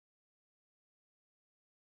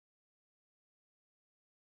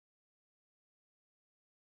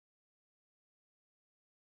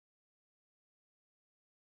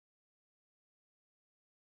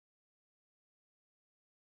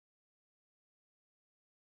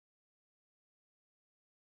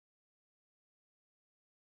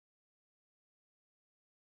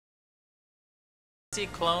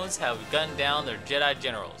clones have gunned down their Jedi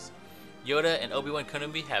generals. Yoda and Obi-Wan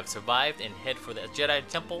Kenobi have survived and head for the Jedi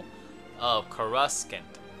Temple of Coruscant.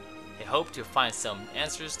 They hope to find some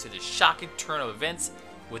answers to the shocking turn of events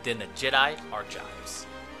within the Jedi archives.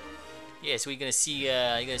 Yeah, so you're gonna see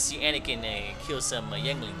Anakin kill some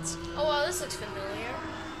younglings. Oh wow, this looks familiar.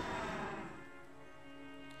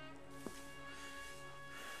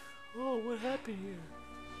 Oh, what happened here?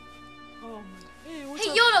 Oh, man. Hey, what's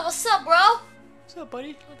Hey up? Yoda, what's up, bro? What's up,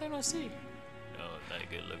 buddy? What time do I see? No, not a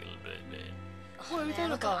good looking little bit, man. Oh, What are you man,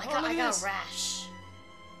 talking about? I got a rash.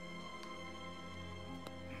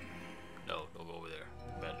 No, don't go over there.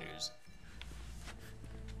 Bad news.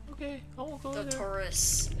 Okay, I won't go The over there.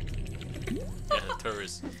 tourists. Yeah, the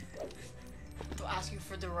tourists. They'll ask you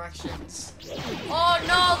for directions. Oh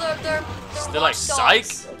no, they're They're like, psych!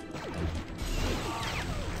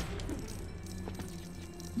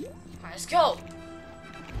 Alright, let's go.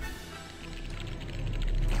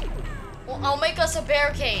 Well, I'll make us a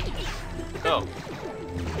barricade. Go.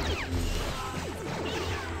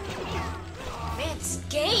 Man, this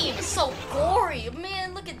game is so gory.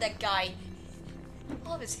 Man, look at that guy.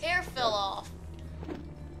 All of his hair fell off.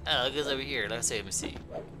 Oh, look what's over here. Let's see, let me see.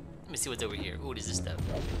 Let me see what's over here. Ooh, what is this stuff?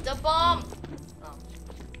 The bomb. Oh.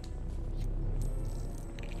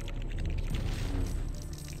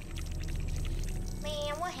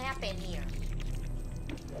 Man, what happened here?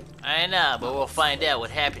 I know, but we'll find out what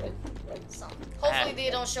happened. So, hopefully they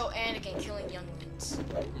don't show Anakin killing younglings.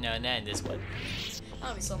 No, not in this one.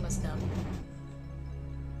 That'll be so messed up.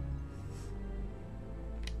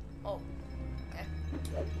 Oh, okay.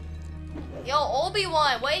 Yo,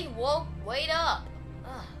 Obi-Wan, wait up.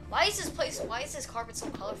 Ugh, why is this carpet so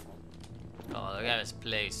colorful? Oh, look at this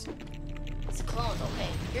place. It's clones. Okay,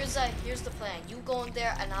 here's the plan. You go in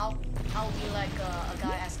there, and I'll be like a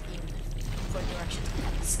guy asking you for directions.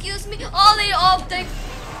 Excuse me. They.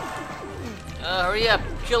 Hurry up,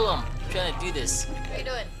 kill him. I'm trying to do this. What are you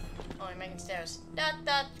doing? Oh, you're making stairs. Da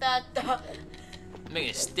da da da. I'm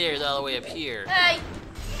making stairs all the way up here. Hey.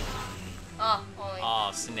 Oh, only.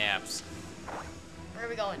 Oh, snaps. Where are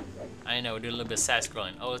we going? I know, we're doing a little bit of side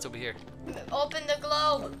scrolling. Oh, it's over here. Open the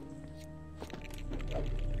globe.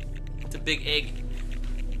 It's a big egg.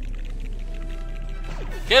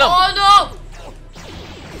 Get him! Oh no!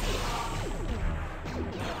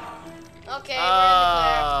 Okay, we're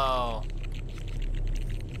Oh. in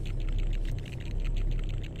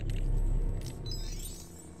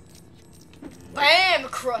the clear. Bam!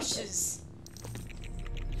 Crushes.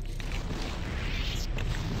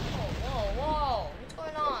 Whoa! What's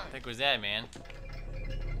going on? What the heck was that, man?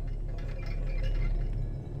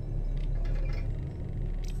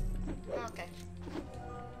 Okay.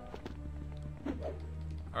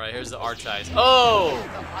 Alright, here's the archives. Oh!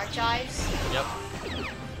 The archives. Yep.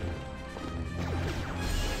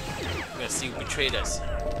 We're gonna see who betrayed us.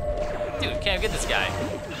 Dude, can't get this guy.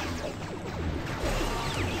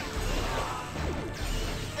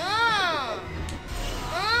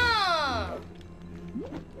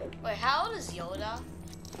 Wait, how old is Yoda?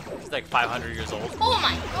 He's like 500 years old. Oh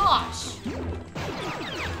my gosh!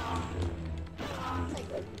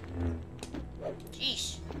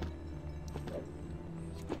 Jeez.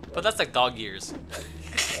 But that's like dog years.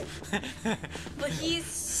 But he's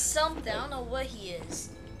something. I don't know what he is.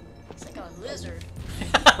 It's like a lizard.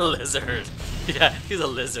 Lizard. Yeah, he's a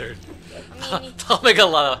lizard. I mean, That'll make a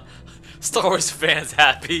lot of Star Wars fans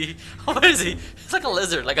happy. What is he? He's like a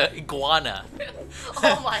lizard, like an iguana.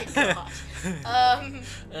 oh my gosh.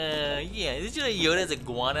 Yeah, did you know Yoda's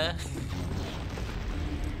iguana?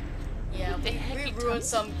 Yeah, we ruined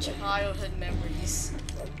some childhood memories.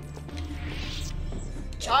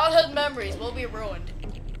 Childhood memories will be ruined.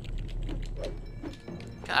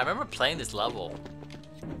 God, I remember playing this level.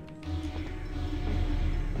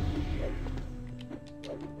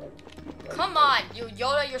 Come on, you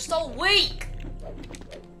Yoda, you're so weak.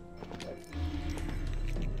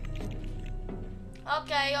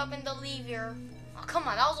 Okay, open the lever. Oh, come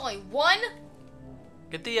on, that was only one?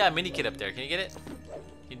 Get the mini kit up there. Can you get it?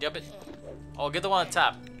 Can you jump it? Oh, get the one on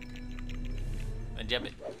top. And jump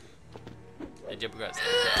it. And jump across.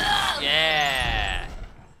 Yeah!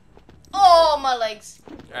 Oh, my legs.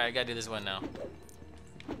 Alright, I gotta do this one now.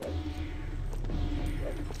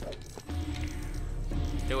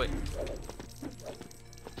 Do it.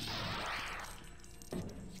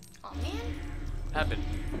 Oh, man. What happened?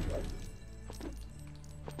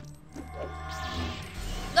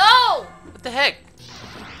 No! What the heck?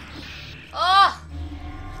 Ah!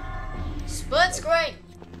 Split screen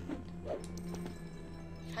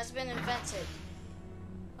has been invented.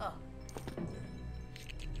 Oh.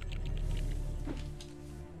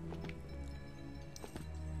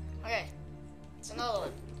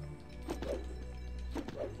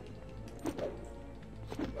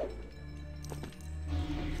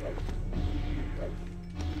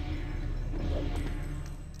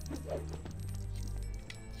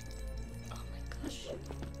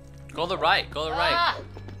 Go to the right. Go to the right. Ah!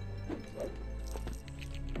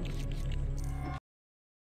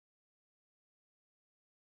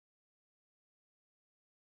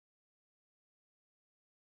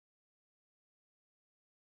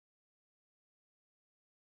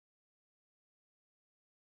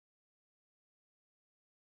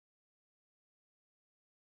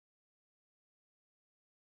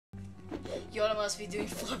 Yoda must be doing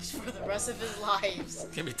flips for the rest of his lives.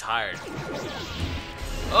 He's gonna be tired.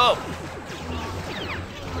 Oh!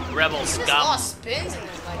 Rebel There's a lot scum. of spins in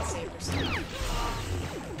this lightsaber stuff.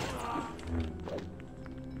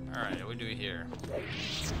 Alright, what do we do here?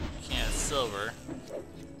 Can of silver.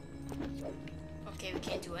 Okay, we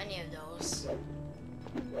can't do any of those.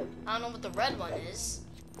 I don't know what the red one is.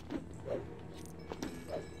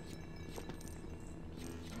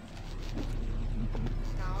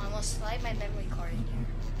 Now I must slide my memory card in here.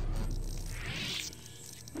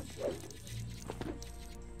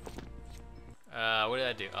 What did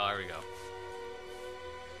I do? Oh, here we go.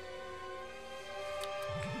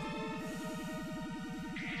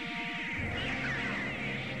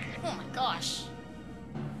 Oh my gosh.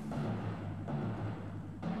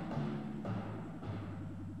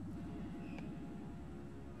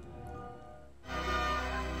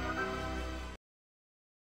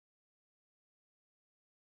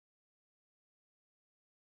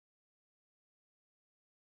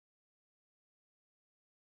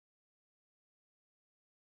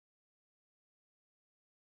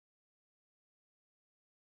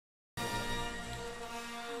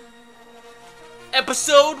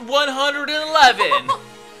 Episode 111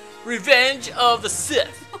 Revenge of the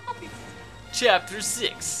Sith. Chapter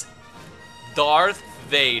 6 Darth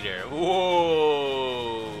Vader.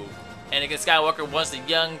 Whoa. Anakin Skywalker, once the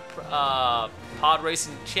young pod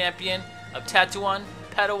racing champion of Tatooine,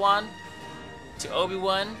 Padawan, to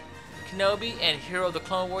Obi-Wan Kenobi and hero of the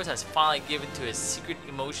Clone Wars, has finally given to his secret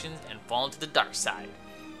emotions and fallen to the dark side.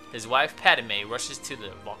 His wife Padme rushes to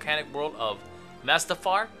the volcanic world of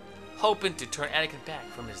Mustafar, hoping to turn Anakin back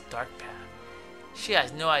from his dark path. She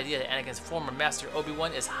has no idea that Anakin's former master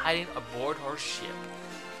Obi-Wan is hiding aboard her ship.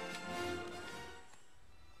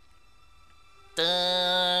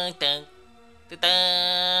 Dun, dun, dun,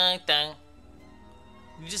 dun, dun.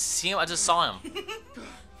 You just see him? I just saw him.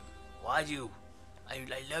 Why do you? I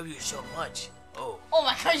love you so much. Oh. Oh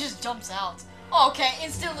my god, he just jumps out. Oh, okay,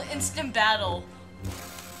 instant battle.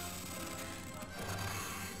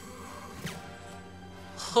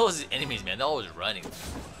 Those enemies, man, they're always running.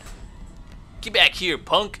 Get back here,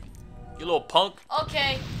 punk. You little punk.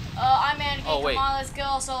 Okay, I'm Anakin. Oh, wait. Come on, let's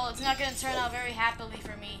go. So it's not gonna turn out very happily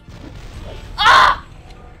for me. Ah!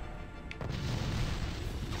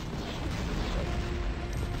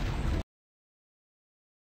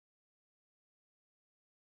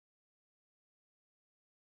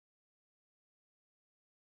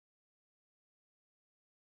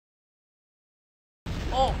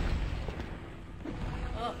 Oh.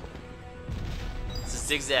 It's a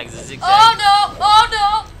zigzag, it's a zigzag. Oh no! Oh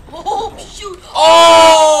no! Oh shoot!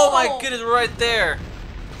 Oh my goodness, right there.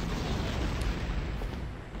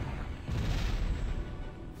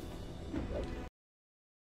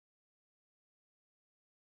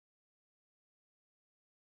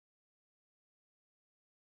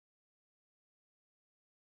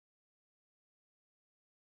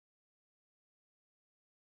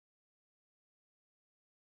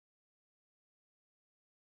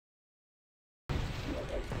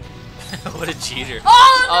 What a cheater.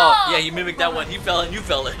 Oh no! Oh, yeah, he mimicked that one. He fell in, you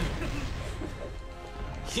fell in.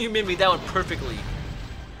 You mimicked that one perfectly.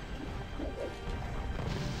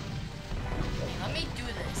 Let me do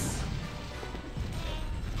this.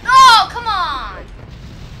 No! Come on!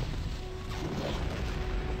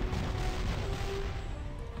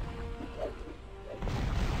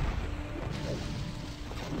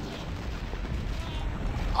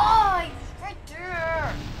 Oh, he's right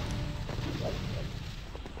there.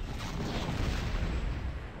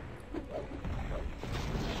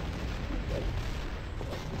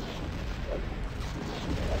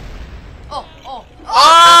 Oh, oh,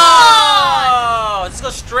 Oh! Let's go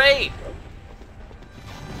straight.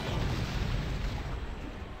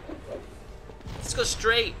 Let's go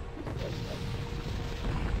straight.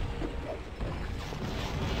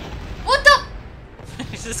 what the?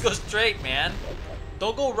 Just go straight, man.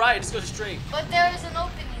 Don't go right, just go straight. But there is an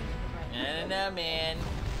opening. Right. No, man.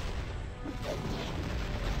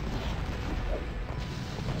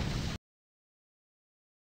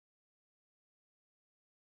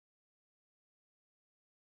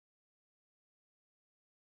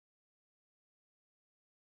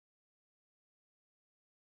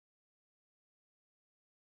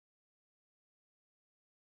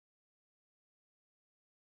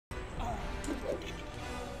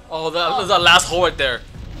 Oh, that was that last hole right there.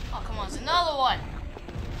 Oh, come on, it's another one.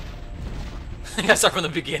 I gotta start from the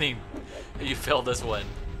beginning. You failed this one.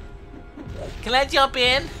 Can I jump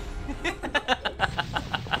in? No!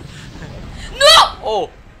 Oh.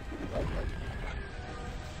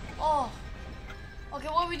 Oh. Okay,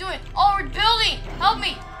 what are we doing? Oh, we're building. Help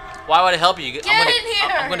me. Why would I help you? Get in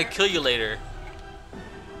here. I'm gonna kill you later.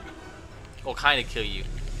 Well, kind of kill you.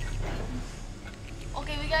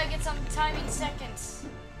 Okay, we gotta get some time in seconds.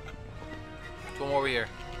 Come over here.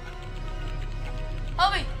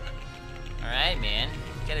 Help me. All right, man.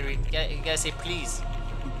 You gotta say please.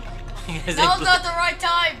 Now's not the right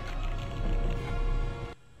time.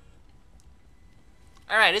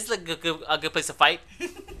 All right, this is a good place to fight.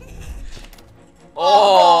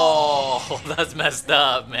 Oh, that's messed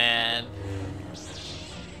up, man.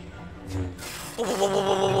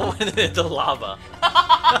 Into lava.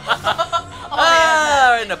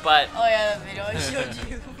 Right in the butt. Oh yeah, that video I showed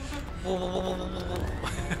you.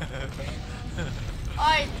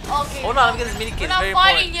 Alright, okay. Hold on, let me get this mini kit. We're It's not very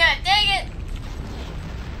fighting important. yet, dang it!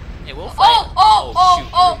 Hey, we'll fight.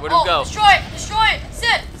 Shoot. Where do we go? Destroy it, destroy it!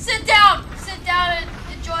 Sit down and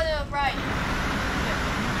enjoy the ride.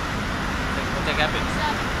 What the heck happened?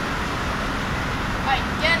 Alright,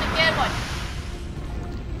 get one.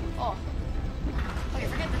 Oh. Okay,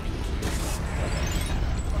 forget the mini kit.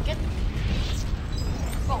 Forget the mini kit.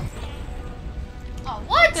 Go. Oh,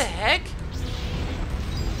 what? What the heck?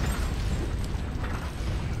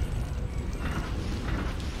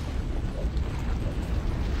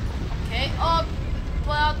 Okay,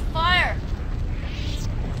 put out the fire.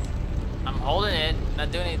 I'm holding it,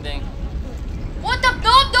 not doing anything. What the? No!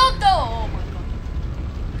 Oh my god.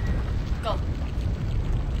 Go.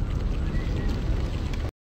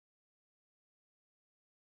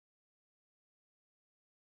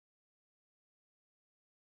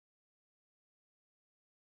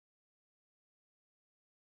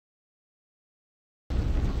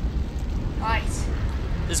 Alright.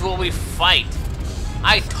 This is what we fight.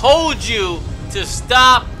 I told you to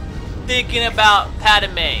stop thinking about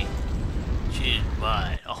Padme. She's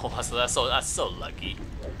mine. Oh, that's so lucky.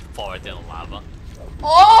 Fall right there in the lava.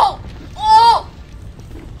 Oh!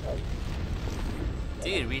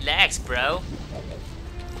 Dude, relax, bro.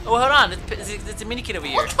 Oh, hold on. It's a mini kid over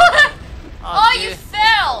here. Oh, dude. you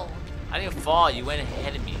fell! I didn't fall. You went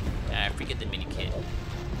ahead of me. Forget the mini kid.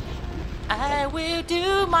 I will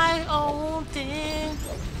do my own thing.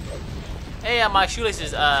 Hey, my shoelaces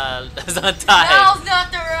is untied. Now's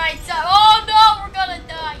not the right time. Oh no, we're gonna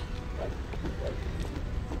die.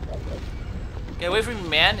 Get away from me,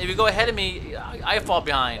 man. If you go ahead of me, I fall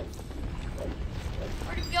behind.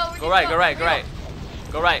 Where'd you go? Go right. Go right.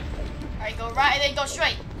 Alright, go right and then go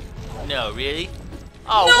straight. No, really?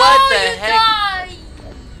 Oh, no, what the you heck? Die.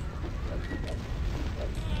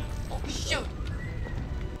 Oh shoot.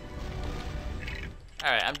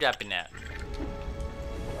 Alright, I'm dropping out.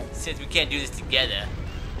 Since we can't do this together.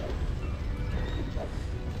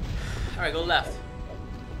 Alright, go left.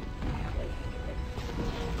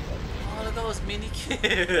 Oh, look at those mini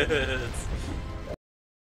kids.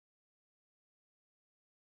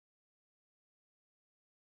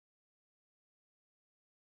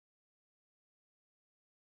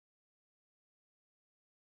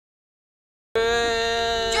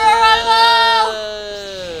 Geronimo!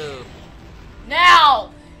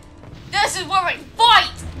 Now, this is where we fight.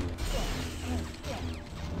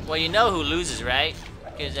 Well, you know who loses, right?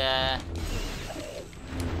 Because,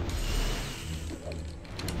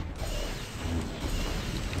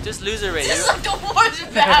 just lose already. This is like the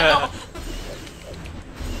worst battle.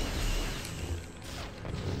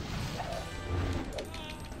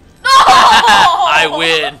 No! I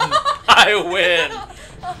win. I win.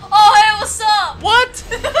 Oh, hey, what's up? What?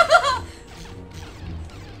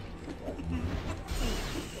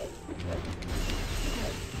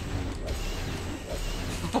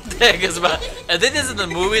 What the heck is about? If this is in the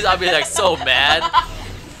movies, I'll be like so mad.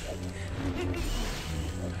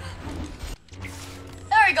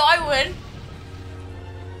 There we go, I win.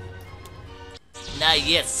 Not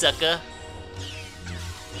yet, sucker.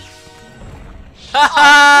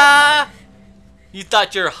 Haha! You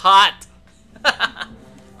thought you're hot.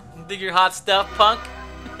 You think you're hot stuff, punk?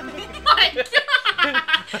 My God.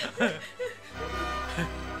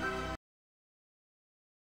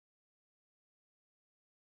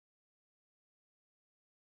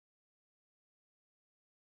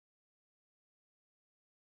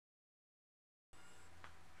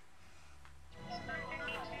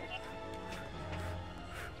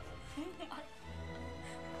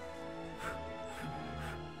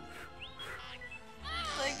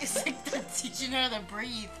 It's like they're teaching her to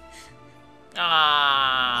breathe.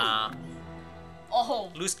 Ah.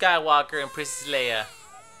 Oh. Luke Skywalker and Princess Leia.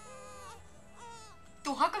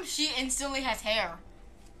 Dude, how come she instantly has hair?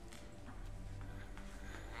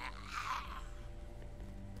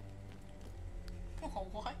 Oh,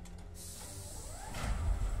 what?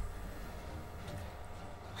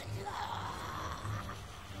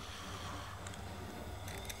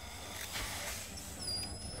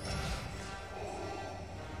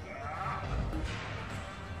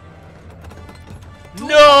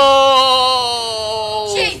 No!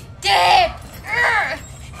 She's dead!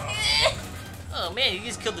 Oh man, you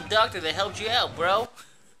just killed the doctor that helped you out, bro.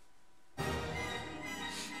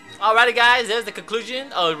 Alrighty guys, there's the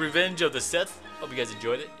conclusion of Revenge of the Sith. Hope you guys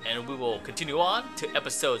enjoyed it, and we will continue on to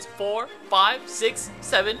episodes 4, 5, 6,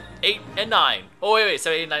 7, 8, and 9. Oh wait,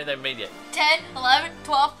 7, 8, 9, 9 made yet. 10, 11,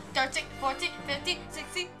 12, 13, 14, 15,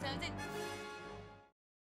 16, 17.